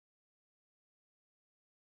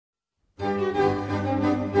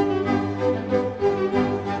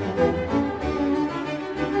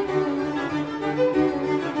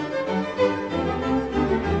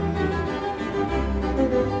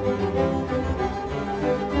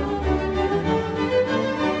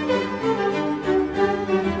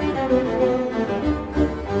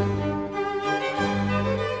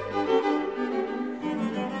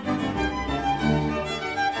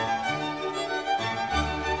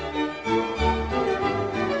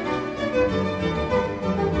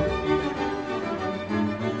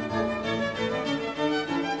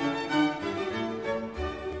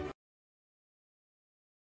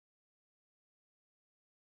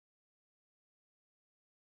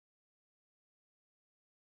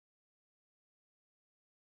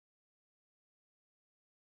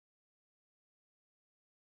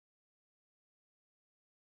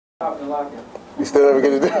You still ever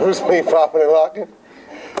get the difference between popping and locking?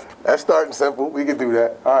 That's starting simple. We can do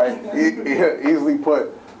that. All right. Easily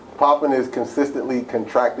put, popping is consistently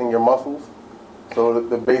contracting your muscles. So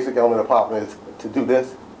the basic element of popping is to do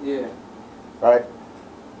this. Yeah. Right?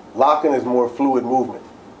 Locking is more fluid movement.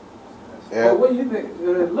 Yeah. Well, what do you think?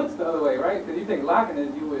 It looks the other way, right? Because you think locking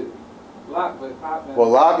is you would lock, but popping. Well,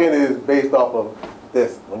 locking is based off of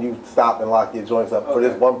this. When you stop and lock your joints up for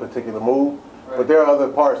this one particular move. Right. But there are other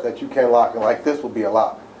parts that you can lock, and like this would be a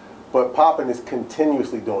lock. But popping is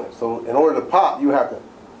continuously doing it. So in order to pop, you have to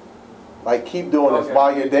like keep doing this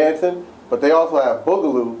while you're dancing. But they also have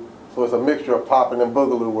boogaloo, so it's a mixture of popping and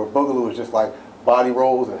boogaloo, where boogaloo is just like body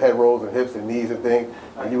rolls and head rolls and hips and knees and things,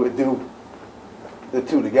 and you would do the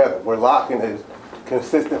two together. Where locking is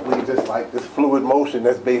consistently just like this fluid motion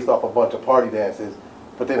that's based off a bunch of party dances,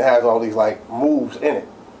 but then has all these like moves in it.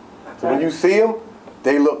 So when you see them,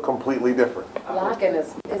 they look completely different. Locking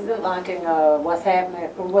isn't locking what's happening,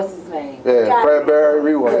 what's his name? Yeah, Fred Barry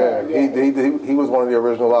Rewan, yeah. He was one of the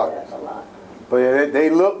original lockers. Yeah, but yeah, they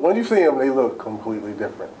look, when you see them, they look completely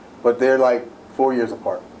different. But they're like 4 years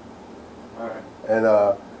apart. All right. And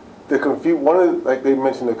like they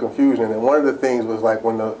mentioned the confusion, and one of the things was like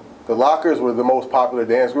when the lockers were the most popular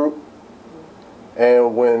dance group,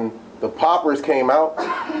 and when the poppers came out,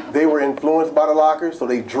 they were influenced by the lockers, so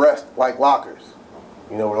they dressed like lockers.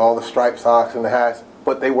 You know, with all the striped socks and the hats,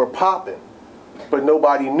 but they were popping. But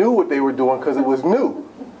nobody knew what they were doing because it was new.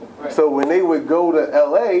 Right. So when they would go to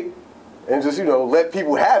LA and just, you know, let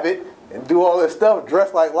people have it and do all this stuff,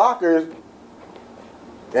 dressed like lockers,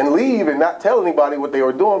 and leave and not tell anybody what they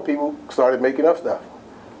were doing, people started making up stuff.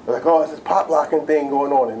 They're like, oh, it's this pop locking thing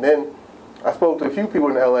going on. And then I spoke to a few people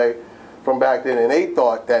in LA from back then, and they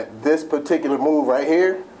thought that this particular move right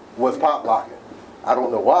here was pop locking. I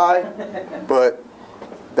don't know why, but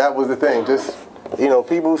that was the thing. Just, you know,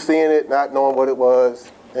 people seeing it, not knowing what it was,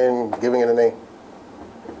 and giving it a name.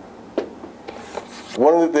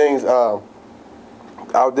 One of the things I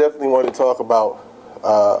definitely want to talk about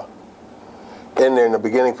in there in the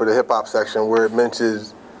beginning for the hip-hop section, where it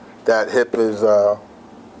mentions that hip is a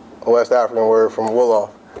West African word from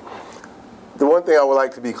Wolof. The one thing I would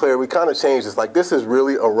like to be clear, we kind of changed this. Like, this is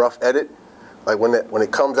really a rough edit. Like, when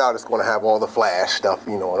it comes out, it's going to have all the flash stuff,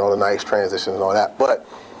 you know, and all the nice transitions and all that. But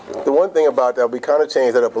the one thing about that, we kind of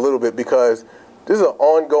changed that up a little bit because this is an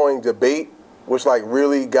ongoing debate, which like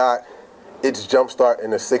really got its jumpstart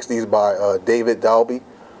in the 60s by David Dalby,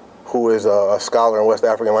 who is a scholar in West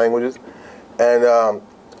African languages. And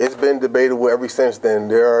it's been debatable ever since then.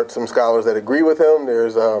 There are some scholars that agree with him.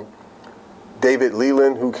 There's David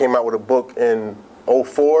Leland, who came out with a book in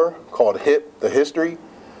 '04 called Hip, The History,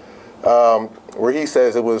 where he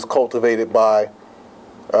says it was cultivated by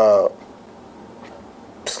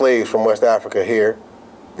slaves from West Africa here.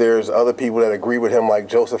 There's other people that agree with him, like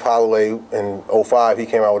Joseph Holloway in '05. He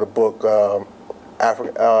came out with a book,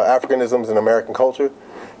 Africanisms in American Culture.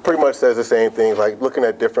 Pretty much says the same things, like looking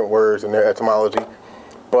at different words and their etymology.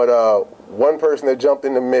 But one person that jumped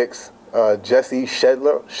in the mix, Jesse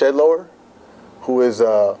Shedlower, who is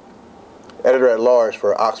editor-at-large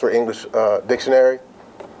for Oxford English Dictionary,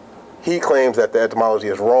 he claims that the etymology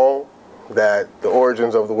is wrong, that the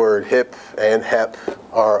origins of the word hip and hep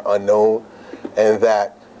are unknown, and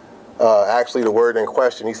that actually the word in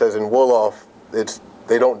question, he says in Wolof,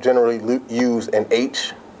 they don't generally use an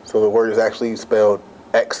H, so the word is actually spelled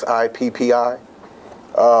Xippi.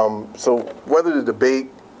 So whether the debate,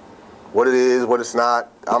 what it is, what it's not,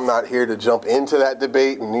 I'm not here to jump into that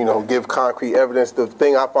debate and, you know, give concrete evidence. The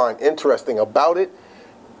thing I find interesting about it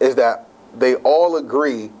is that they all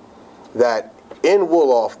agree that in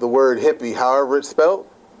Wolof, the word hippie, however it's spelled,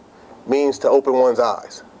 means to open one's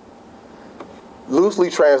eyes. Loosely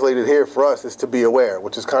translated here for us is to be aware,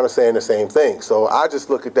 which is kind of saying the same thing. So I just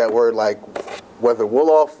look at that word like, whether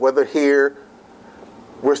Wolof, whether here,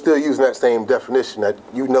 we're still using that same definition that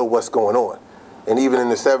you know what's going on. And even in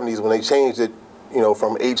the 70s when they changed it, you know,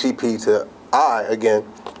 from HEP to I again,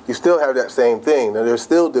 you still have that same thing. Now there's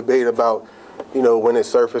still debate about, you know, when it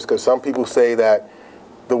surfaced, because some people say that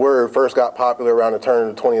the word first got popular around the turn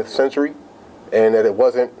of the 20th century and that it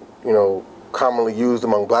wasn't, you know, commonly used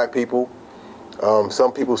among black people.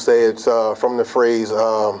 Some people say it's from the phrase,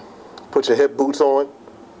 put your hip boots on,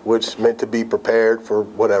 which meant to be prepared for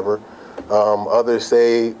whatever. Others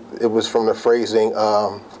say it was from the phrasing,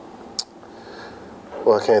 well,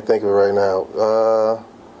 I can't think of it right now.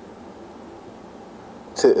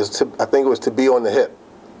 I think it was to be on the hip.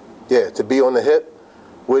 Yeah, to be on the hip,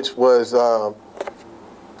 which was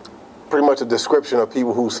pretty much a description of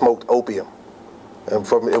people who smoked opium. And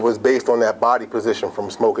it was based on that body position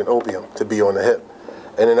from smoking opium, to be on the hip.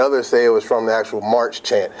 And then others say it was from the actual march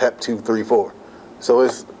chant, Hep 2, 3, 4. So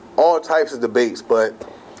it's all types of debates, but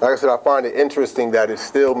like I said, I find it interesting that it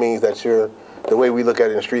still means that the way we look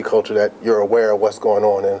at it in street culture, that you're aware of what's going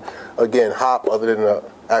on. And again, hop, other than the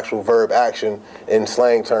actual verb action, in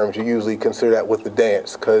slang terms, you usually consider that with the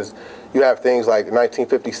dance, because you have things like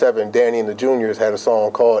 1957, Danny and the Juniors had a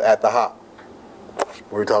song called At the Hop.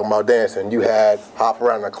 We were talking about dancing. You had hop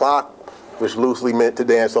around the clock, which loosely meant to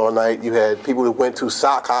dance all night. You had people that went to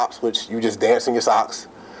sock hops, which you just dance in your socks.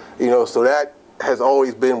 You know, so that has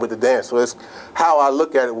always been with the dance. So it's how I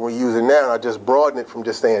look at it when we use it now. I just broaden it from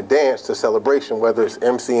just saying dance to celebration, whether it's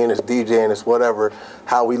MCing, it's DJing, it's whatever,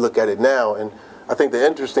 how we look at it now. And I think the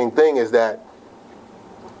interesting thing is that,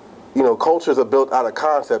 you know, cultures are built out of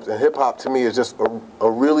concepts, and hip hop to me is just a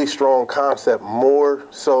really strong concept, more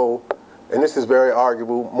so, and this is very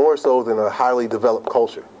arguable, more so than a highly developed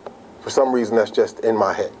culture. For some reason, that's just in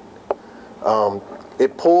my head.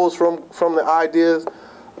 It pulls from the ideas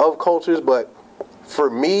of cultures, but for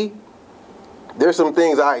me, there's some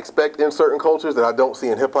things I expect in certain cultures that I don't see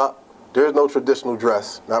in hip hop. There's no traditional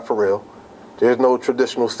dress, not for real. There's no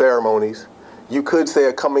traditional ceremonies. You could say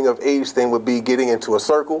a coming of age thing would be getting into a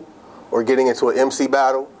circle or getting into an MC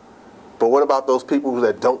battle, but what about those people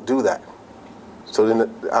that don't do that? So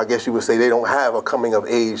then I guess you would say they don't have a coming of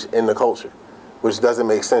age in the culture, which doesn't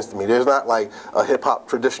make sense to me. There's not like a hip hop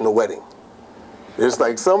traditional wedding. There's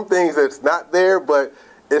like some things that's not there, but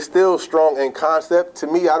it's still strong in concept. To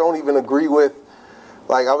me, I don't even agree with,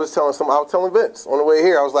 like I was telling Vince on the way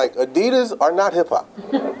here, I was like, Adidas are not hip hop.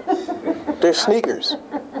 They're sneakers.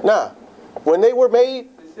 Nah, when they were made,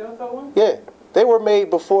 yeah, they were made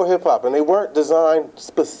before hip hop, and they weren't designed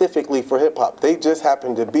specifically for hip hop. They just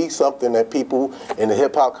happened to be something that people in the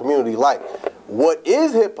hip hop community like. What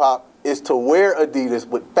is hip hop is to wear Adidas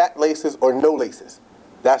with fat laces or no laces.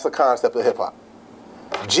 That's the concept of hip hop.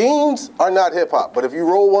 Jeans are not hip hop, but if you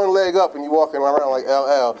roll one leg up and you're walking around like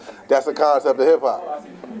LL, that's the concept of hip hop.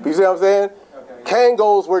 You see what I'm saying?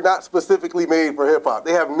 Kangos were not specifically made for hip hop.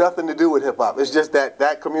 They have nothing to do with hip hop. It's just that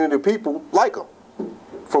that community of people like them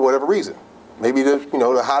for whatever reason. Maybe the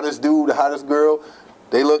hottest dude, the hottest girl,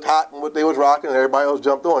 they looked hot in what they was rocking, and everybody else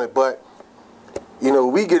jumped on it. But you know,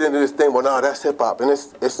 we get into this thing, well, no, that's hip hop, and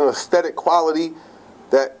it's an aesthetic quality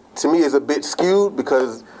that to me is a bit skewed,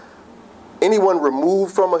 because anyone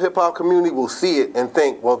removed from a hip-hop community will see it and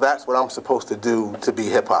think, well, that's what I'm supposed to do to be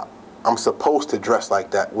hip-hop. I'm supposed to dress like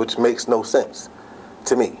that, which makes no sense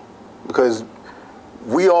to me. Because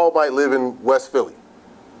we all might live in West Philly,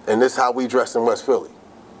 and this is how we dress in West Philly.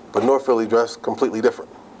 But North Philly dress completely different,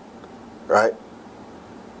 right?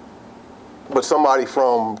 But somebody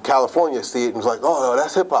from California see it and is like, oh, no,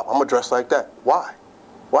 that's hip-hop. I'm going to dress like that. Why?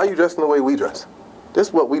 Why are you dressing the way we dress? This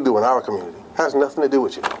is what we do in our community. It has nothing to do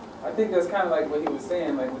with you. I think that's kind of like what he was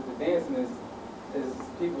saying, like with the dancing is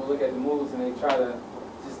people look at the moves and they try to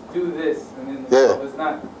just do this, and then it's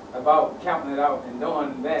not about counting it out and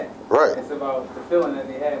doing that. Right. It's about the feeling that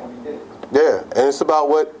they had when they did it. Yeah, and it's about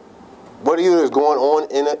what either is going on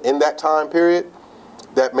in that time period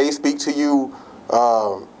that may speak to you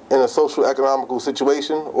in a social economical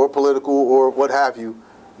situation or political or what have you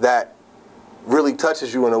that really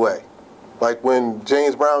touches you in a way. Like when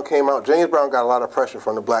James Brown came out, James Brown got a lot of pressure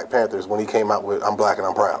from the Black Panthers when he came out with I'm Black and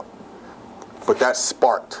I'm Proud. But that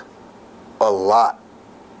sparked a lot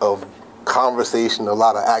of conversation, a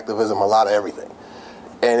lot of activism, a lot of everything.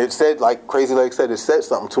 And it said, like Crazy Legs said, it said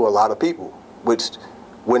something to a lot of people, which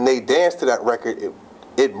when they danced to that record,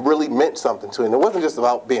 it really meant something to them. It wasn't just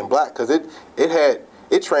about being black, because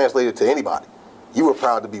it translated to anybody. You were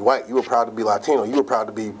proud to be white, you were proud to be Latino, you were proud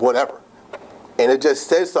to be whatever. And it just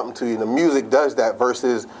says something to you. And the music does that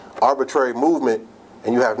versus arbitrary movement,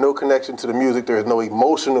 and you have no connection to the music. There's no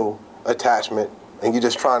emotional attachment, and you're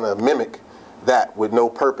just trying to mimic that with no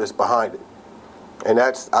purpose behind it. And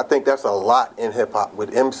I think that's a lot in hip hop,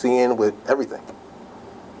 with MCing, with everything.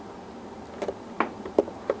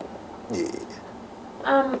 Yeah.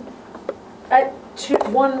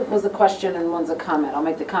 One was a question and one's a comment. I'll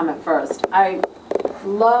make the comment first. I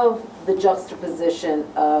love the juxtaposition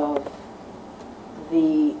of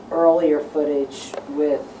the earlier footage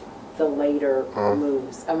with the later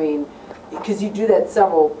moves. I mean, because you do that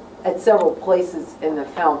at several places in the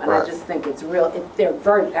film, and I just think it's real. They're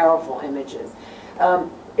very powerful images.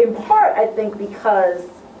 In part, I think because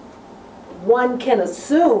one can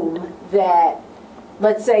assume that,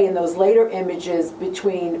 let's say in those later images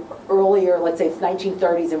between earlier, let's say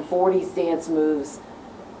 1930s and 40s dance moves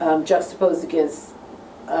juxtaposed against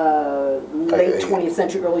late 20th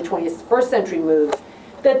century, early 21st century moves,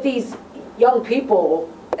 that these young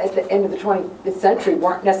people at the end of the 20th century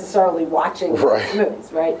weren't necessarily watching those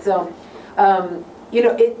movies, right? So, you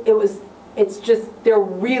know, it's just, they're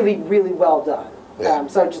really, really well done. Yeah.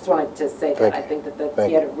 So I just wanted to say that. I think that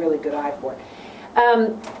he had a really good eye for it.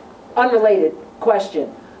 Unrelated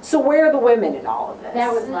question. So where are the women in all of this?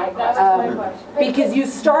 That was my question. Because you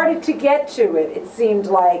started to get to it, it seemed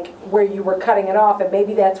like, where you were cutting it off, and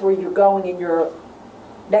maybe that's where you're going in your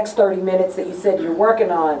next 30 minutes that you said you're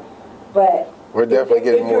working on. But we're definitely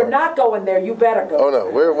getting more. If you're not going there, you better go. Oh no,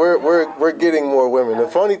 we're getting more women. The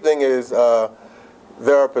funny thing is,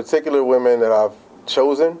 there are particular women that I've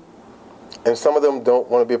chosen, and some of them don't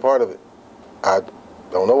want to be a part of it. I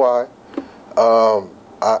don't know why.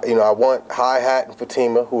 I want Hi-Hat and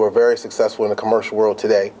Fatima, who are very successful in the commercial world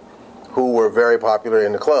today, who were very popular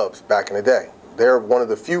in the clubs back in the day. They're one of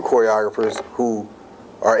the few choreographers who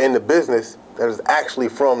are in the business that is actually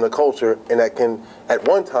from the culture and that can, at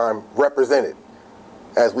one time, represent it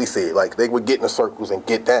as we see it. Like, they would get in the circles and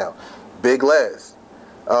get down. Big Les.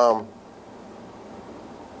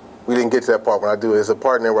 We didn't get to that part when I do it. There's a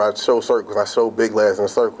part in there where I show circles, and I show Big Les in the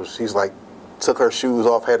circles. She's like, took her shoes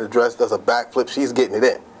off, had a dress, does a backflip. She's getting it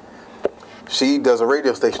in. She does a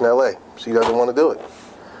radio station in LA. She doesn't want to do it.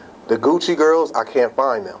 The Gucci girls, I can't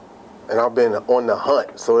find them. And I've been on the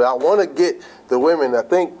hunt. So I want to get the women. I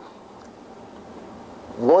think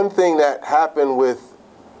one thing that happened with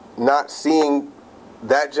not seeing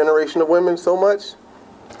that generation of women so much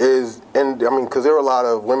is, and I mean, because there are a lot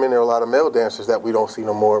of women, there are a lot of male dancers that we don't see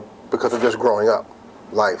no more because of just growing up.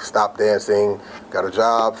 Life, stopped dancing, got a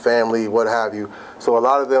job, family, what have you. So a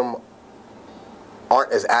lot of them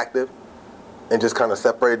aren't as active and just kind of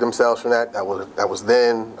separated themselves from that. That was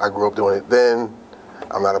then. I grew up doing it then.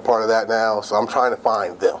 I'm not a part of that now. So I'm trying to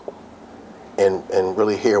find them and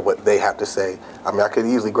really hear what they have to say. I mean, I could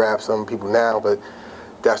easily grab some people now, but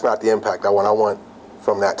that's not the impact I want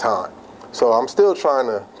from that time. So I'm still trying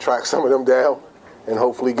to track some of them down and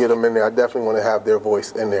hopefully get them in there. I definitely want to have their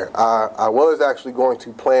voice in there. I was actually going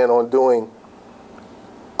to plan on doing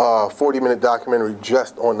a 40-minute documentary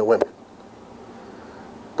just on the women.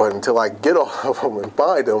 But until I get all of them and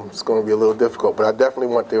find them, it's going to be a little difficult. But I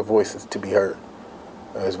definitely want their voices to be heard.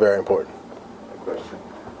 It's very important. Question.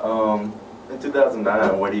 In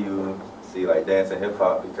 2009, where do you see like dance and hip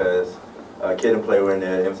hop? Because Kid and Play were in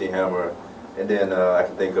there, MC Hammer, and then I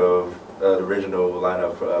can think of the original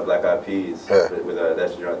lineup for Black Eyed Peas with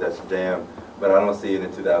That's Jam, but I don't see it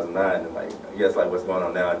in 2009. And like, I guess like what's going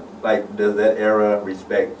on now? Like, does that era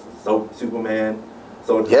respect Superman?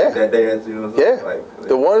 So that dance, you know? Yeah. Like,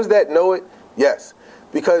 the ones that know it, yes,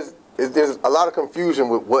 because there's a lot of confusion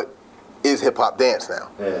with what is hip hop dance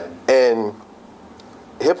now. Yeah. And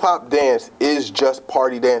hip hop dance is just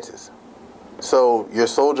party dances. So your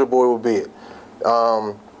Soulja Boy will be it.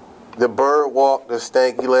 The bird walk, the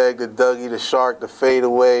stanky leg, the Dougie, the shark, the fade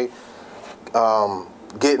away,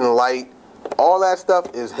 getting light, all that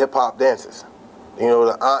stuff is hip hop dances. You know,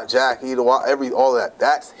 the Aunt Jackie, all that.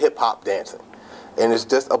 That's hip hop dancing, and it's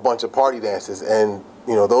just a bunch of party dances. And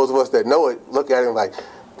you know, those of us that know it look at it like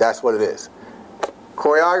that's what it is.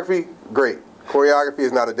 Choreography, great. Choreography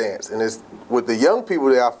is not a dance, and it's with the young people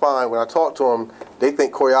that I find when I talk to them, they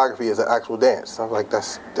think choreography is an actual dance. I'm like,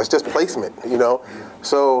 that's just placement, you know.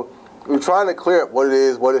 So we're trying to clear up what it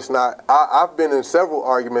is, what it's not. I've been in several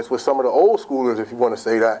arguments with some of the old schoolers, if you want to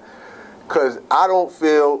say that, because I don't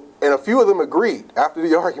feel, and a few of them agreed after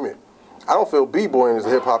the argument, I don't feel b-boying is a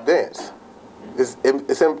hip-hop dance.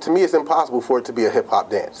 To me, it's impossible for it to be a hip-hop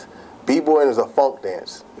dance. B-boying is a funk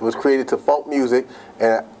dance. It was created to funk music,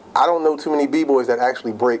 and I don't know too many b-boys that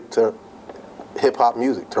actually break to hip-hop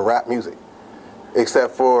music, to rap music,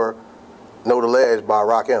 except for Know the Ledge by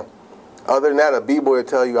Rakim. Other than that, a b-boy will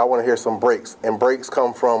tell you, I want to hear some breaks. And breaks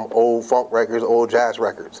come from old funk records, old jazz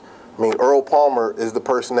records. I mean, Earl Palmer is the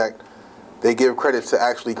person that they give credit to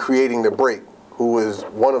actually creating the break, who is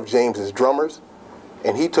one of James's drummers.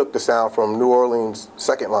 and he took the sound from New Orleans'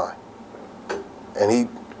 second line, and he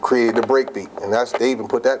created the breakbeat, and they even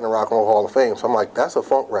put that in the Rock and Roll Hall of Fame. So I'm like, that's a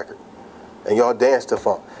funk record, and y'all dance to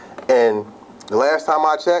funk. And the last time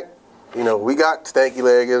I checked, you know, we got Stanky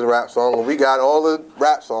Leg as a rap song, and we got all the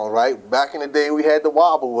rap songs, right? Back in the day, we had the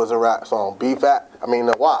Wobble was a rap song. The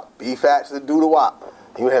WAP. B-Fats to do the WAP.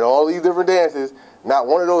 And you had all these different dances. Not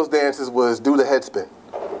one of those dances was do the headspin,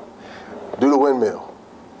 do the windmill,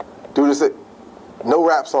 do the... No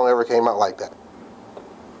rap song ever came out like that.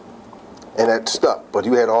 And that stuck. But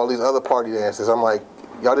you had all these other party dances. I'm like,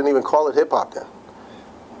 y'all didn't even call it hip-hop then.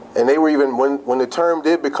 And they were even, when the term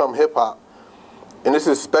did become hip-hop, and this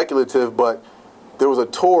is speculative, but there was a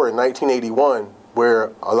tour in 1981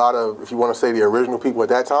 where a lot of, if you want to say the original people at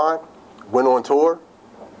that time, went on tour,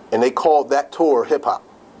 and they called that tour hip-hop,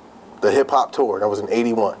 the hip-hop tour. That was in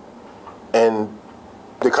 81. And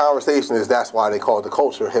the conversation is that's why they called the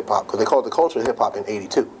culture hip-hop, because they called the culture hip-hop in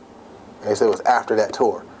 82. And they said it was after that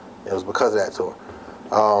tour. It was because of that tour.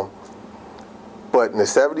 But in the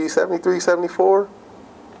 70s, 73, 74,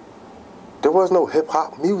 there was no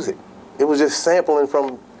hip-hop music. It was just sampling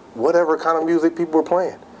from whatever kind of music people were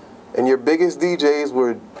playing. And your biggest DJs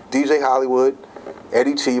were DJ Hollywood,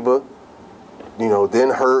 Eddie Chiba, you know,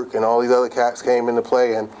 then Herc and all these other cats came into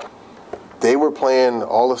play, and they were playing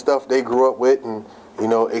all the stuff they grew up with and, you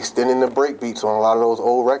know, extending the break beats on a lot of those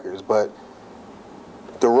old records. But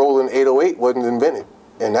the rolling 808 wasn't invented.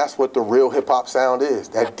 And that's what the real hip-hop sound is,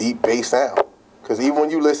 that deep bass sound. Because even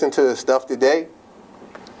when you listen to the stuff today,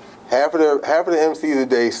 half of the MCs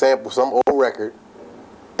today sample some old record,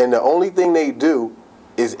 and the only thing they do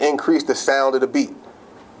is increase the sound of the beat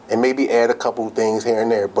and maybe add a couple things here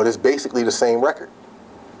and there, but it's basically the same record.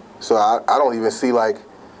 So I don't even see, like,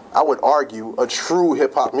 I would argue a true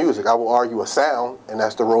hip-hop music. I will argue a sound, and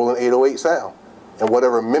that's the rolling 808 sound, and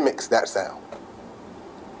whatever mimics that sound.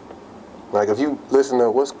 Like if you listen to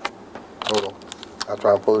hold on, I'll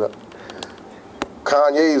try and pull it up.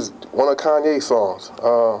 One of Kanye's songs.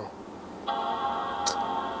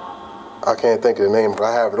 I can't think of the name, but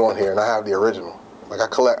I have it on here, and I have the original. Like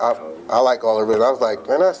I like all of it. I was like,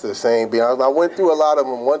 man, that's the same beat. I went through a lot of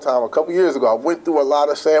them one time, a couple years ago. I went through a lot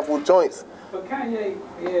of sample joints. But Kanye,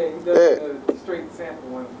 he does the straight sample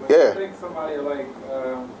ones. But I think somebody like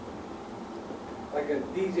a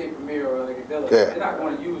DJ Premier or like a Dilla, they're not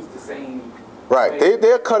going to use the same. Right,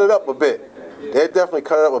 they'll cut it up a bit. They'll definitely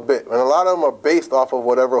cut it up a bit. And a lot of them are based off of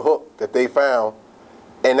whatever hook that they found,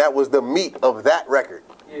 and that was the meat of that record.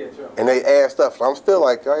 Yeah, sure. And they add stuff. So I'm still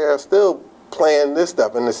like, I'm still playing this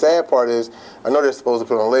stuff. And the sad part is, I know they're supposed to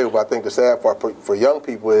put it on a label, but I think the sad part for young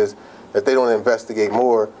people is that they don't investigate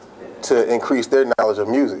more to increase their knowledge of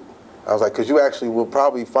music. I was like, because you actually will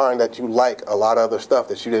probably find that you like a lot of other stuff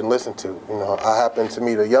that you didn't listen to. You know, I happened to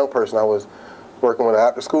meet a young person. I was working with an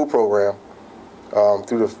after-school program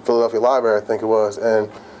through the Philadelphia Library, I think it was, and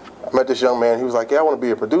I met this young man. He was like, yeah, I want to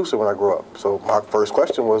be a producer when I grow up. So my first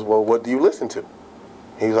question was, well, what do you listen to?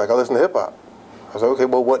 He was like, I listen to hip-hop. I was like, okay,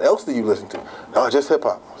 well, what else do you listen to? No, just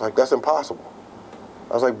hip-hop. I was like, that's impossible.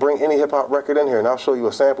 I was like, bring any hip-hop record in here, and I'll show you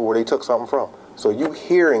a sample where they took something from. So you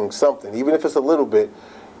hearing something, even if it's a little bit,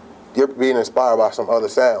 you're being inspired by some other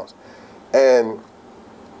sounds. And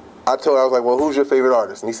I was like, well, who's your favorite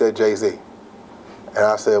artist? And he said, Jay-Z. And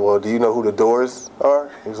I said, well, do you know who the Doors are?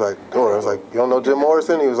 He was like, Doors. I was like, you don't know Jim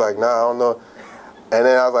Morrison? He was like, nah, I don't know. And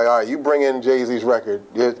then I was like, all right, you bring in Jay-Z's record,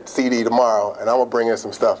 your CD tomorrow, and I'm going to bring in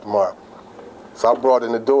some stuff tomorrow. So I brought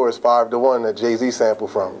in the Doors 5-1 that Jay-Z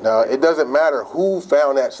sampled from. Now, it doesn't matter who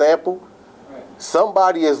found that sample.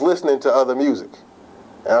 Somebody is listening to other music.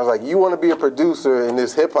 And I was like, you want to be a producer in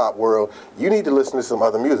this hip-hop world, you need to listen to some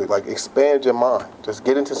other music. Like, expand your mind. Just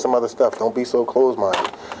get into some other stuff. Don't be so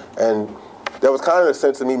closed-minded. And that was kind of the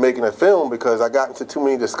sense of me making a film, because I got into too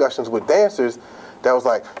many discussions with dancers that was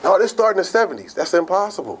like, no, this started in the 70s. That's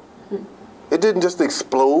impossible. It didn't just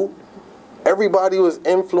explode. Everybody was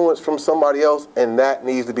influenced from somebody else, and that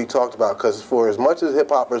needs to be talked about, because for as much as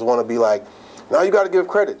hip-hoppers want to be like, no, you got to give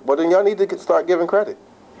credit. Well, then y'all need to start giving credit.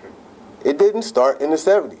 It didn't start in the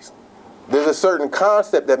 70s. There's a certain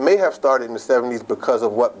concept that may have started in the 70s because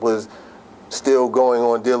of what was still going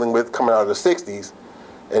on dealing with coming out of the 60s,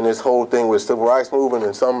 and this whole thing with civil rights movement,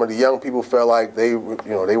 and some of the young people felt like they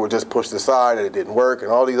were just pushed aside and it didn't work, and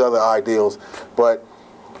all these other ideals. But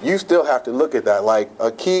you still have to look at that. Like I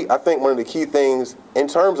think one of the key things in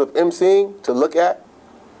terms of MCing to look at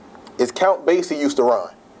is Count Basie used to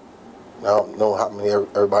rhyme. Now, I don't know how many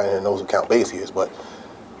everybody in here knows who Count Basie is, but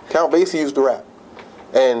Count Basie used to rap.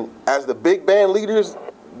 And as the big band leaders,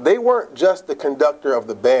 they weren't just the conductor of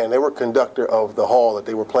the band, they were conductor of the hall that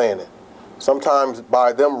they were playing in. Sometimes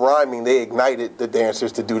by them rhyming, they ignited the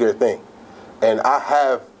dancers to do their thing. And I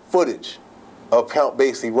have footage of Count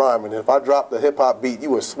Basie rhyming. If I dropped a hip-hop beat, you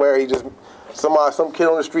would swear he just, some kid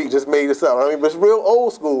on the street just made this up. I mean, but it's real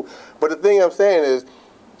old school. But the thing I'm saying is,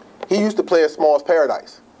 he used to play at Small's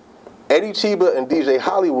Paradise. Eddie Chiba and DJ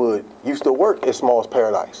Hollywood used to work at Small's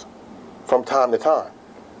Paradise from time to time.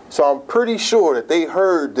 So I'm pretty sure that they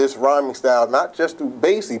heard this rhyming style, not just through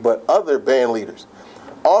Basie, but other band leaders.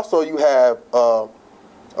 Also, you have a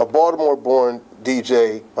Baltimore-born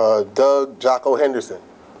DJ, Doug Jocko Henderson,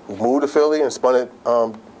 who moved to Philly and spun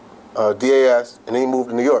at DAS, and then he moved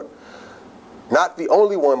to New York. Not the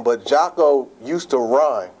only one, but Jocko used to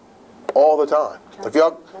rhyme all the time. If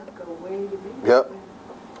y'all, yep.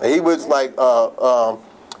 And he was like,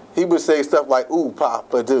 he would say stuff like, "Ooh,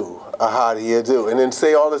 Papa do, how do you do?" and then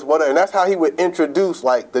say all this whatever. And that's how he would introduce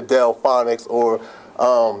like the Delphonics or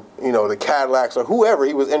you know, the Cadillacs or whoever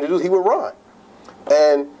he was introduced. He would rhyme,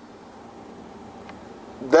 and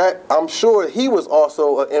that I'm sure he was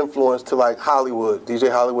also an influence to like Hollywood,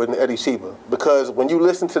 DJ Hollywood and Eddie Chiba, because when you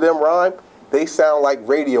listen to them rhyme, they sound like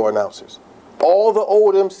radio announcers. All the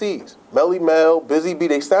old MCs, Melly Mel, Busy Bee,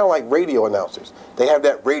 they sound like radio announcers. They have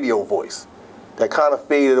that radio voice that kind of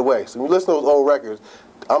faded away. So when you listen to those old records,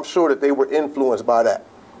 I'm sure that they were influenced by that.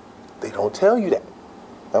 They don't tell you that.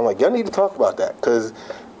 I'm like, y'all need to talk about that, because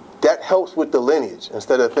that helps with the lineage.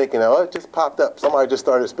 Instead of thinking, oh, it just popped up, somebody just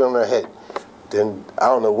started spinning their head. Then I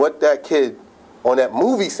don't know what that kid on that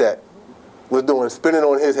movie set was doing, spinning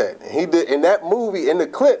on his head. And he did, in that movie, in the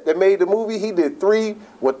clip that made the movie, he did 3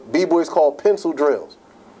 what B-boys call pencil drills.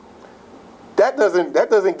 That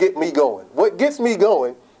doesn't get me going. What gets me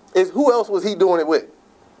going is who else was he doing it with?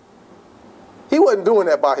 He wasn't doing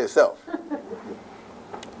that by himself.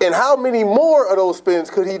 And how many more of those spins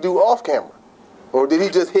could he do off camera? Or did he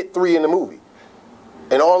just hit 3 in the movie?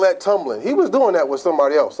 And all that tumbling, he was doing that with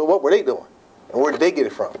somebody else. So what were they doing? And where did they get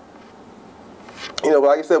it from? You know,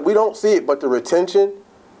 like I said, we don't see it, but the retention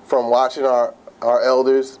from watching our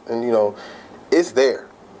elders, and you know, it's there.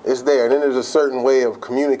 It's there. And then there's a certain way of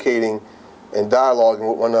communicating and dialoguing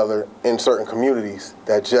with one another in certain communities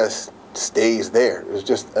that just stays there. There's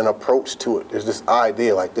just an approach to it. There's this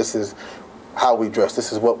idea, like, this is how we dress,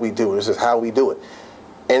 this is what we do, this is how we do it.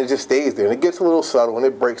 And it just stays there. And it gets a little subtle and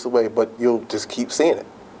it breaks away, but you'll just keep seeing it.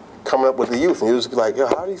 Coming up with the youth, and you'll just be like, yo,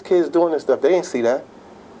 how are these kids doing this stuff? They ain't see that.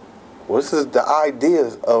 Well, this is the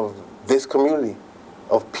ideas of this community,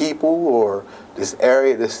 of people, or this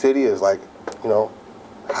area, this city is like, you know,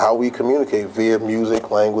 how we communicate via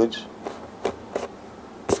music, language.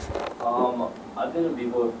 I've been in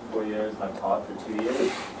b-boy for 4 years and I've taught for 2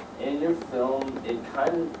 years. In your film, it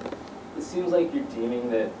seems like you're deeming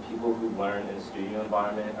that people who learn in a studio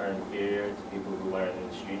environment are inferior to people who learn in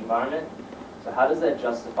a street environment. So how does that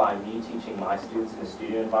justify me teaching my students in a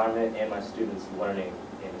studio environment and my students learning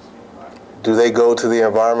in a studio environment? Do they go to the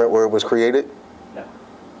environment where it was created? No.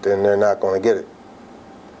 Then they're not going to get it.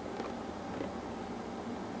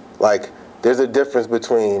 Like, there's a difference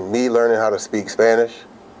between me learning how to speak Spanish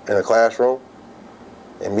in a classroom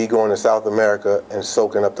and me going to South America and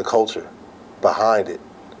soaking up the culture behind it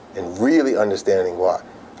and really understanding why.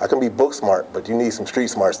 I can be book smart, but you need some street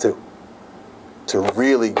smarts too, to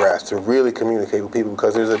really grasp, to really communicate with people,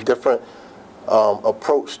 because there's a different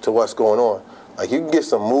approach to what's going on. Like, you can get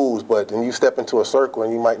some moves, but then you step into a circle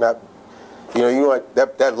and you might not, you know,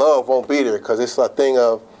 that love won't be there, because it's a thing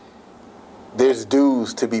of there's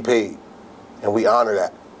dues to be paid, and we honor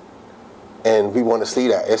that, and we want to see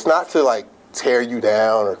that. It's not to like tear you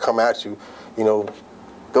down or come at you. You know,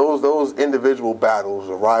 those individual battles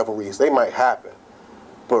or rivalries, they might happen,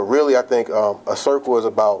 but really I think a circle is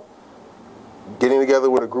about getting together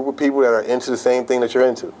with a group of people that are into the same thing that you're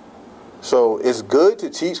into. So it's good to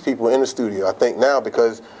teach people in the studio, I think now,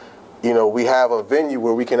 because, you know, we have a venue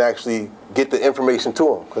where we can actually get the information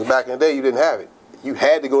to them. Because back in the day, you didn't have it. You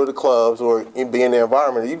had to go to the clubs or be in the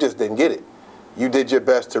environment, and you just didn't get it. You did your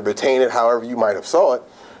best to retain it however you might have saw it.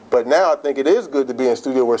 But now I think it is good to be in a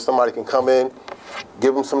studio where somebody can come in,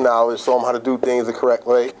 give them some knowledge, show them how to do things the correct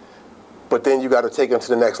way, but then you got to take them to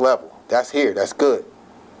the next level. That's here, that's good.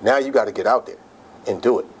 Now you got to get out there and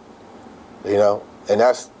do it, you know? And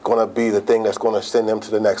that's going to be the thing that's going to send them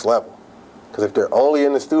to the next level. Because if they're only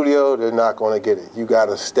in the studio, they're not going to get it. You got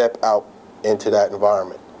to step out into that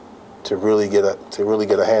environment to really get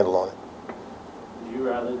a handle on it. Would you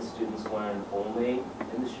rather the students learn only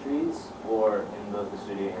in the streets or in both the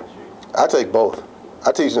studio and street? I take both.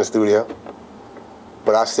 I teach in the studio,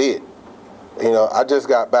 but I see it. You know, I just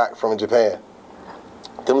got back from Japan.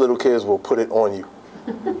 Them little kids will put it on you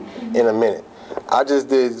in a minute. I just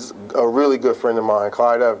did, a really good friend of mine,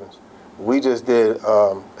 Clyde Evans, we just did,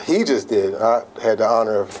 he just did, I had the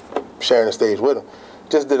honor of sharing the stage with him,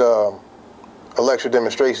 just did a lecture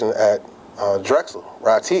demonstration at Drexel,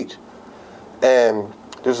 where I teach. And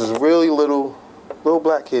there's this really little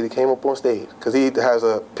black kid. He came up on stage because he has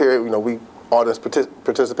a period, we audience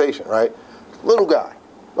participation, right? Little guy.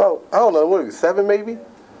 Well, I don't know, what is he, 7 maybe?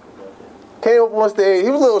 Came up on stage. He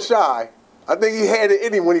was a little shy. I think he had it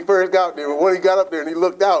in him when he first got there. But when he got up there and he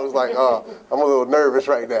looked out, it was like, oh, I'm a little nervous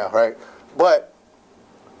right now, right? But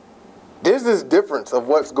there's this difference of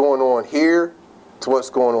what's going on here to what's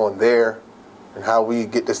going on there and how we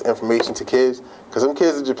get this information to kids. Because them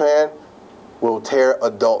kids in Japan will tear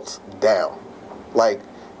adults down. Like,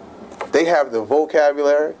 they have the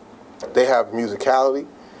vocabulary, they have musicality,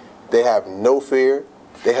 they have no fear,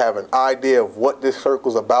 they have an idea of what this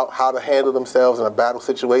circle's about, how to handle themselves in a battle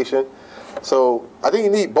situation. So I think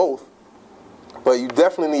you need both, but you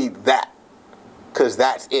definitely need that, because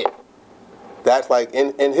that's it. That's like,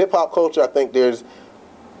 in hip-hop culture, I think there's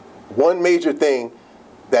one major thing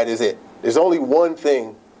that is it. There's only one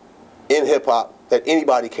thing in hip-hop that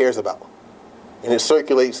anybody cares about, and it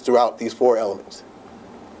circulates throughout these 4 elements.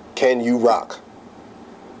 Can you rock?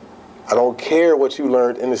 I don't care what you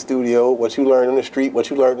learned in the studio, what you learned in the street, what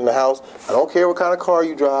you learned in the house. I don't care what kind of car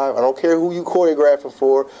you drive. I don't care who you choreographing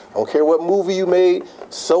for. I don't care what movie you made.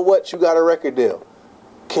 So what, you got a record deal.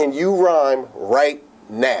 Can you rhyme right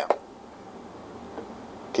now?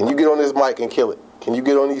 Can you get on this mic and kill it? Can you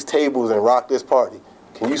get on these tables and rock this party?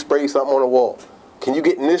 Can you spray something on the wall? Can you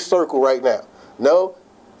get in this circle right now? No?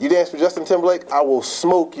 You dance for Justin Timberlake? I will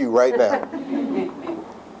smoke you right now.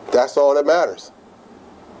 That's all that matters.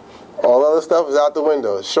 All other stuff is out the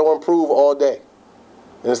window. It's show and prove all day.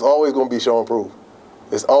 And it's always going to be show and prove.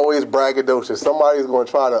 It's always braggadocious. Somebody's going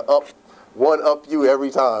to try to one-up you every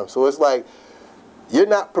time. So it's like, you're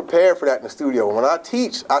not prepared for that in the studio. When I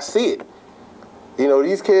teach, I see it.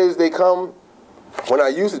 These kids, they come, when I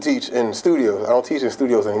used to teach in studios, I don't teach in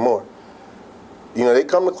studios anymore. They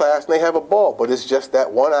come to class and they have a ball, but it's just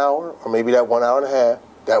that 1 hour, or maybe that 1 hour and a half,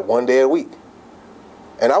 that one day a week.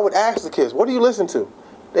 And I would ask the kids, what do you listen to?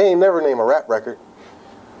 They ain't never name a rap record.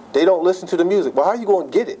 They don't listen to the music. Well, how are you going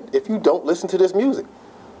to get it if you don't listen to this music?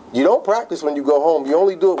 You don't practice when you go home. You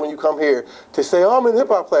only do it when you come here to say, oh, I'm in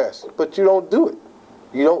hip-hop class. But you don't do it.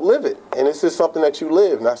 You don't live it. And this is something that you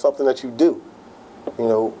live, not something that you do.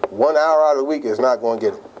 1 hour out of the week is not going to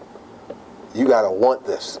get it. You got to want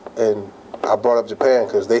this. And I brought up Japan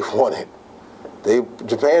because they want it.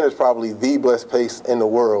 Japan is probably the best place in the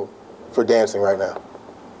world for dancing right now.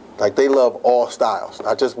 Like, they love all styles,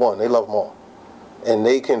 not just one. They love them all. And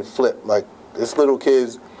they can flip. Like, this little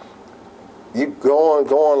kids, you go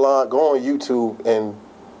online, go on YouTube and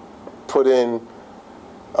put in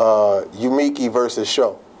Yumiki versus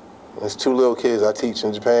Show. There's 2 little kids I teach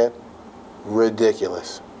in Japan.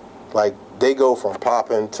 Ridiculous. Like, they go from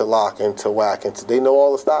popping to locking to whacking. They know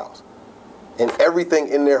all the styles. And everything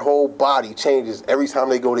in their whole body changes every time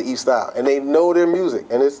they go to each style. And they know their music.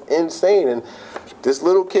 And it's insane. And this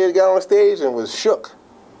little kid got on stage and was shook.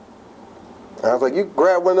 And I was like, you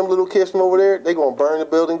grab one of them little kids from over there, they're going to burn the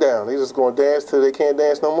building down. They're just going to dance till they can't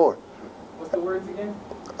dance no more. What's the words again?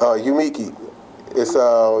 Yumiki. It's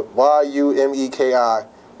Y-U-M-E-K-I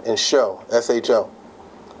and Show, S-H-O.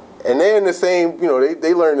 And they're in the same,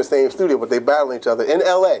 they learn in the same studio, but they battle each other. In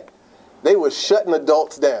L.A., they were shutting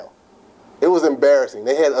adults down. It was embarrassing.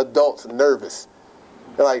 They had adults nervous.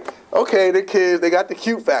 They're like, okay, the kids, they got the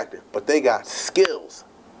cute factor, but they got skills.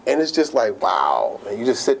 And it's just like, wow. And you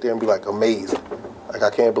just sit there and be like amazed. Like, I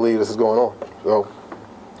can't believe this is going on. So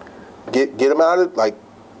get them out of it, like,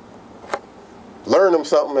 learn them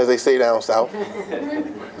something, as they say down south.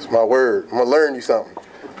 It's my word. I'm going to learn you something.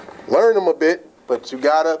 Learn them a bit, but you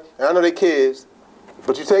got to, and I know they're kids,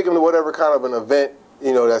 but you take them to whatever kind of an event,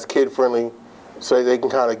 that's kid-friendly, so they can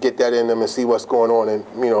kind of get that in them and see what's going on. And,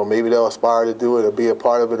 maybe they'll aspire to do it or be a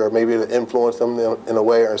part of it, or maybe it'll influence them in a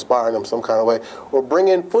way or inspire them some kind of way. Or bring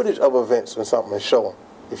in footage of events and something and show them.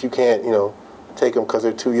 If you can't, take them because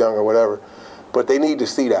they're too young or whatever. But they need to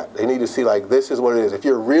see that. They need to see, like, this is what it is. If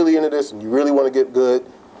you're really into this and you really want to get good,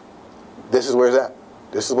 this is where it's at.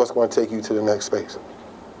 This is what's going to take you to the next space.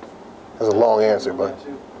 That's a long answer, but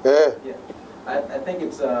yeah. I think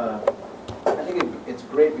it's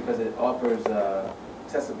great because it offers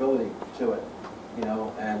accessibility to it,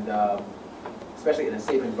 and especially in a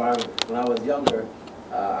safe environment. When I was younger,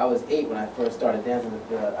 I was 8 when I first started dancing.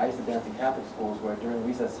 I used to dance in Catholic schools where during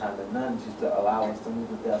recess time the nuns used to allow us to move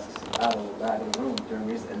the desks out of the back of the room during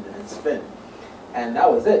recess and spin. And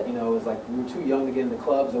that was it. It was like we were too young to get in the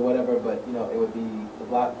clubs or whatever, but it would be the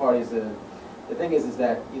block parties, the the thing is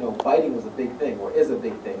that, you know, biting was a big thing, or is a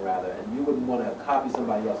big thing rather, and you wouldn't want to copy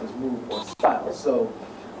somebody else's move or style. So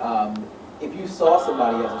if you saw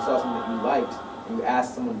somebody else or saw something that you liked, and you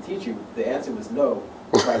asked someone to teach you, the answer was no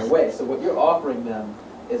right away. So what you're offering them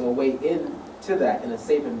is a way into that in a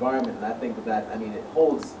safe environment, and I think that, I mean, it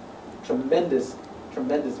holds tremendous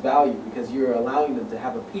value, because you're allowing them to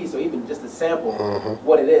have a piece, or even just a sample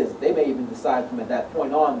what it is. They may even decide from at that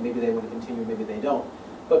point on, maybe they want to continue, maybe they don't.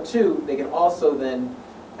 But two, they can also then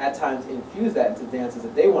at times infuse that into dances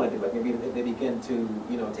that they want to do. Like maybe they begin to,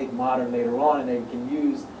 you know, take modern later on, and they can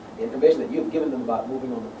use the information that you've given them about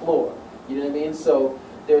moving on the floor. You know what I mean? So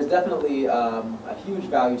there's definitely a huge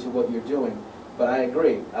value to what you're doing. But I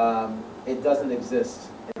agree, it doesn't exist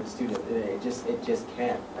in the studio. It just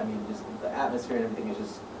can't. I mean, just the atmosphere and everything is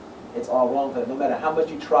just, it's all wrong for it. No matter how much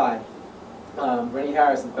you try. Rennie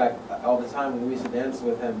Harris, in fact, all the time when we used to dance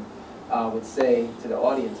with him, would say to the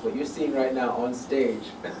audience, what you're seeing right now on stage,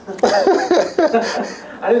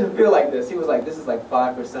 I didn't feel like this. He was like, this is like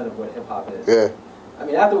 5% of what hip-hop is. Yeah. I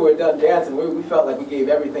mean, after we were done dancing, we felt like we gave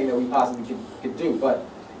everything that we possibly could do. But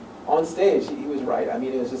on stage, he was right. I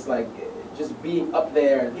mean, it was just like, just being up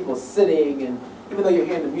there and people sitting, and even though you're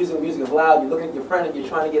hearing the music is loud, you're looking at your friend and you're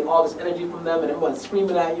trying to get all this energy from them, and everyone's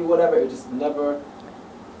screaming at you, whatever, it just never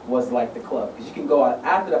was like the club. Because you can go out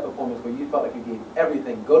after that performance where you felt like you gave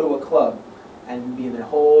everything, go to a club and be in a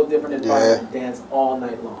whole different environment and dance all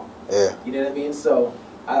night long. Yeah. You know what I mean? So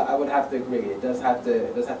I would have to agree. It does have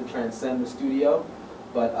to transcend the studio,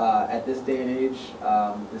 but at this day and age,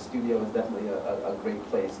 the studio is definitely a great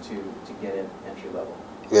place to get in entry level.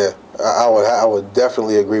 Yeah, I would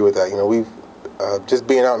definitely agree with that. You know, we've just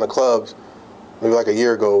being out in the clubs, maybe like a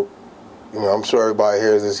year ago. You know, I'm sure everybody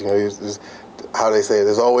hears this. You know, this, how they say it,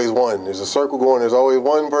 there's always one. There's a circle going. There's always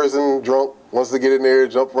one person drunk wants to get in there,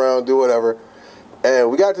 jump around, do whatever. And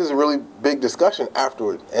we got this really big discussion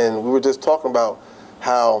afterward, and we were just talking about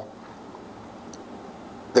how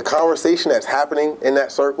the conversation that's happening in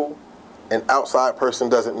that circle, an outside person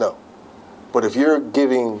doesn't know. But if you're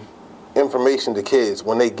giving information to kids,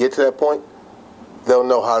 when they get to that point, they'll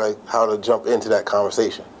know how to jump into that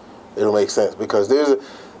conversation. It'll make sense, because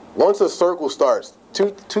once a circle starts,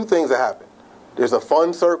 two things that happen. There's a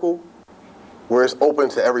fun circle where it's open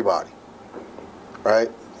to everybody, right?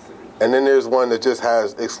 And then there's one that just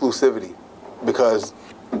has exclusivity, because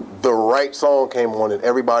the right song came on and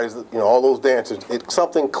everybody's, you know, all those dancers,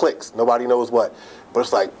 something clicks, nobody knows what, but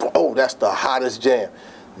it's like, oh, that's the hottest jam.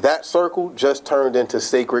 That circle just turned into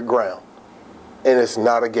sacred ground, and it's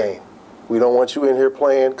not a game. We don't want you in here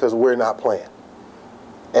playing because we're not playing.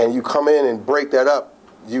 And you come in and break that up,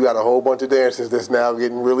 you got a whole bunch of dancers that's now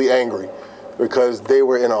getting really angry because they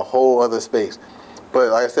were in a whole other space.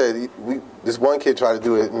 But like I said, this one kid tried to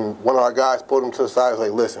do it, and one of our guys pulled him to the side and was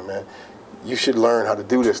like, listen, man, you should learn how to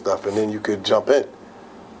do this stuff, and then you could jump in.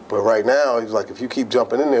 But right now, he's like, if you keep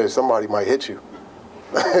jumping in there, somebody might hit you.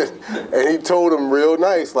 And he told him real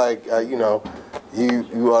nice, like, you know,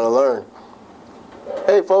 you ought to learn.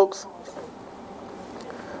 Hey, folks.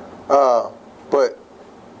 But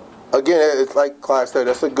again, it's like Clyde said,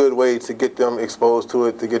 that's a good way to get them exposed to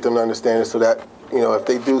it, to get them to understand it, so that, you know, if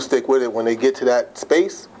they do stick with it, when they get to that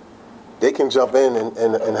space, they can jump in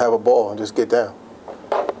and have a ball and just get down.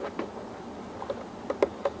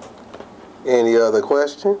 Any other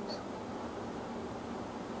questions?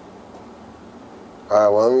 All right,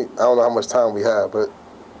 well, I don't know how much time we have, but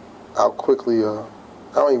I'll quickly, I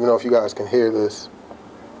don't even know if you guys can hear this.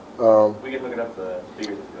 We can look it up the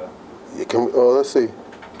speakers if you go. Yeah, can we, let's see.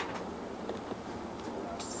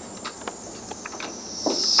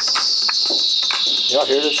 Y'all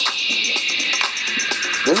hear this?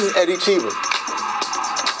 This is Eddie Cheever.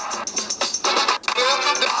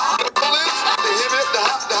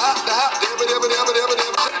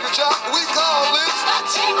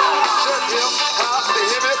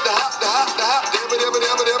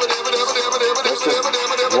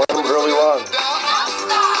 One early line.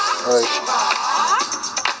 All right.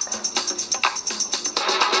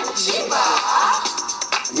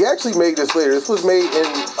 He actually made this later. This was made in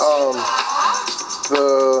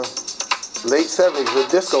the late 70s, the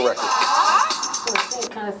disco record. It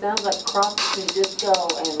kind of sounds like cross between disco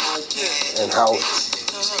and like and house.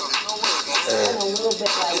 And a little bit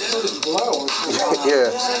like Kozby Blow or something. Yeah. You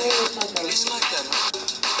know what I mean? It's like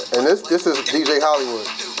a... And this is DJ Hollywood.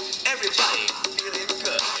 Everybody feeling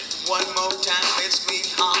good. One more time, let's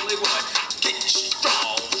meet Hollywood. Get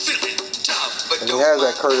strong, feeling tough, but and he has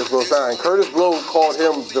that Curtis Blow sound. Curtis Blow called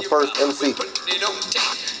him the first MC.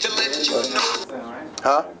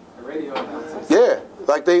 Huh? Yeah,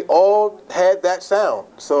 like they all had that sound.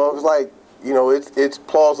 So I was like, you know, it's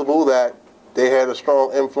plausible that they had a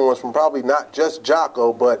strong influence from probably not just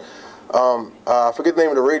Jocko, but I forget the name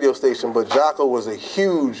of the radio station, but Jocko was a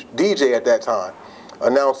huge DJ at that time,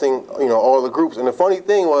 announcing, you know, all the groups. And the funny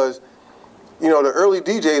thing was, you know, the early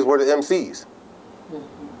DJs were the MCs,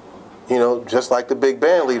 you know, just like the big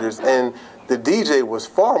band leaders. And the DJ was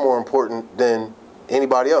far more important than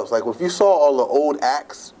anybody else. Like, if you saw all the old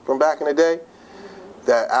acts from back in the day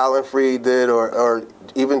that Alan Freed did, or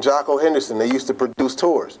even Jocko Henderson, they used to produce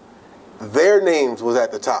tours. Their names was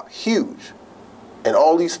at the top, huge. And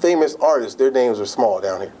all these famous artists, their names are small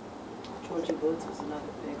down here. Georgie Boots was another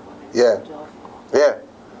big one. Yeah. Yeah.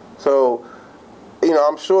 So, you know,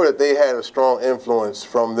 I'm sure that they had a strong influence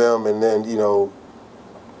from them, and then, you know,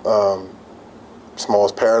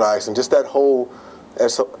 Small's Paradise, and just that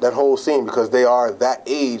whole scene, because they are that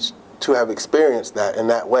age to have experienced that in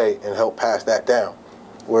that way and help pass that down,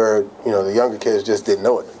 where, you know, the younger kids just didn't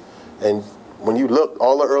know it. And when you look,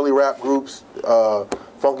 all the early rap groups,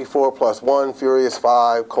 Funky 4+1, Furious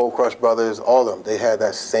 5, Cold Crush Brothers, all of them, they had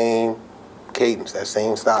that same cadence, that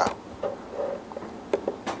same style.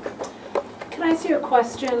 Can I ask you a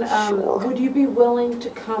question? Sure. Would you be willing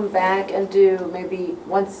to come back and do, maybe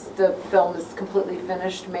once the film is completely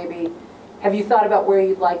finished, maybe, have you thought about where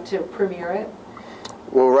you'd like to premiere it?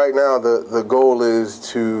 Well, right now the goal is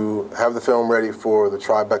to have the film ready for the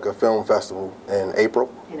Tribeca Film Festival in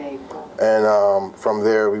April. In April. And from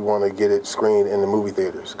there, we want to get it screened in the movie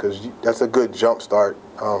theaters, because that's a good jump start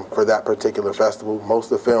for that particular festival.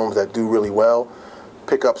 Most of the films that do really well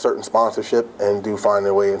pick up certain sponsorship and do find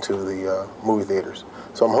their way into the movie theaters.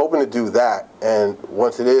 So I'm hoping to do that, and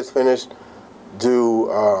once it is finished, do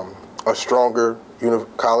a stronger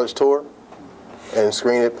college tour and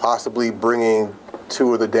screen it, possibly bringing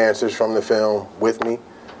 2 of the dancers from the film with me,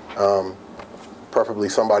 preferably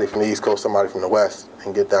somebody from the East Coast, somebody from the West,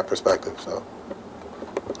 and get that perspective. So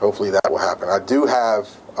hopefully that will happen. I do have,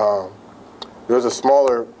 there's a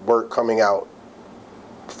smaller work coming out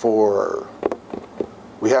for,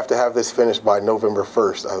 we have to have this finished by November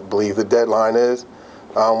 1st, I believe the deadline is.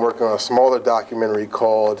 I'm working on a smaller documentary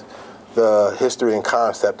called The History and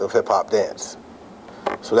Concept of Hip Hop Dance.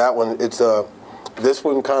 So that one, this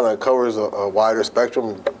one kind of covers a wider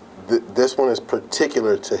spectrum. This one is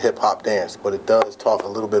particular to hip hop dance, but it does talk a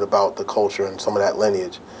little bit about the culture and some of that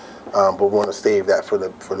lineage. But we want to save that for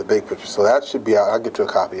the big picture. So that should be out. I'll get you a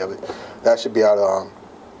copy of it. That should be out.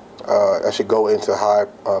 That should go into high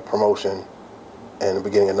promotion in the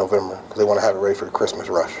beginning of November, because they want to have it ready for the Christmas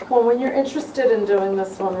rush. Well, when you're interested in doing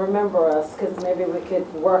this one, remember us, because maybe we could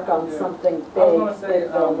work on something big. I was going to say,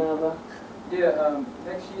 Villanova.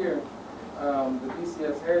 Next year, the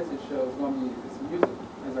BCS Heritage Show is going to be, it's music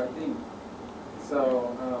as our theme.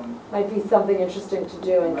 So might be something interesting to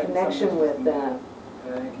do in connection with that.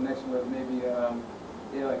 In connection with maybe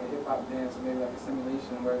like a hip hop dance, or maybe like a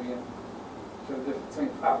simulation where we can show the difference between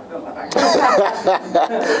pop and rock.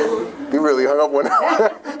 You really hung up on that.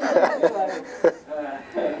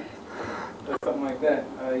 Or something like that.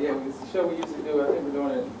 Yeah, it's a show we used to do. I think we're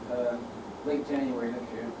doing it late January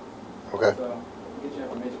next year. Okay. So get your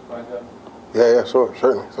information before I go. Yeah, sure,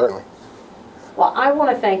 certainly. Well, I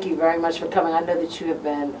want to thank you very much for coming. I know that you have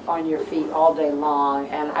been on your feet all day long,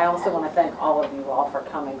 and I also want to thank all of you all for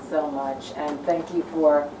coming so much, and thank you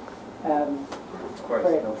for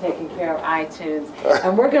taking care of iTunes.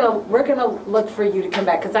 And we're gonna look for you to come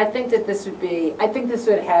back, because I think that this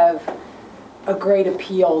would have a great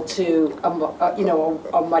appeal to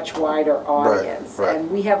a much wider audience. Right. And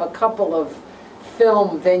we have a couple of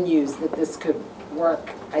film venues that this could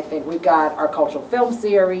work. I think we've got our cultural film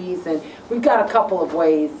series, and we've got a couple of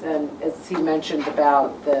ways, and as he mentioned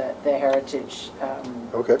about the Heritage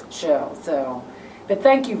show. So, but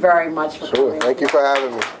thank you very much for coming. Sure, thank you for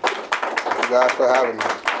having me. Thank you guys for having me.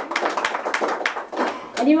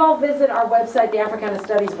 And you all visit our website, the Africana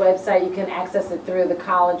Studies website. You can access it through the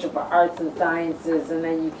College of Arts and Sciences, and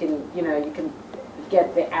then you can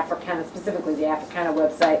get the Africana, specifically the Africana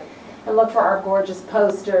website. And look for our gorgeous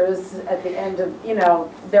posters at the end of,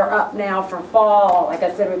 they're up now for fall. Like I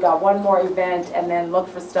said, we've got one more event, and then look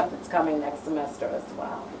for stuff that's coming next semester as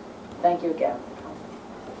well. Thank you again.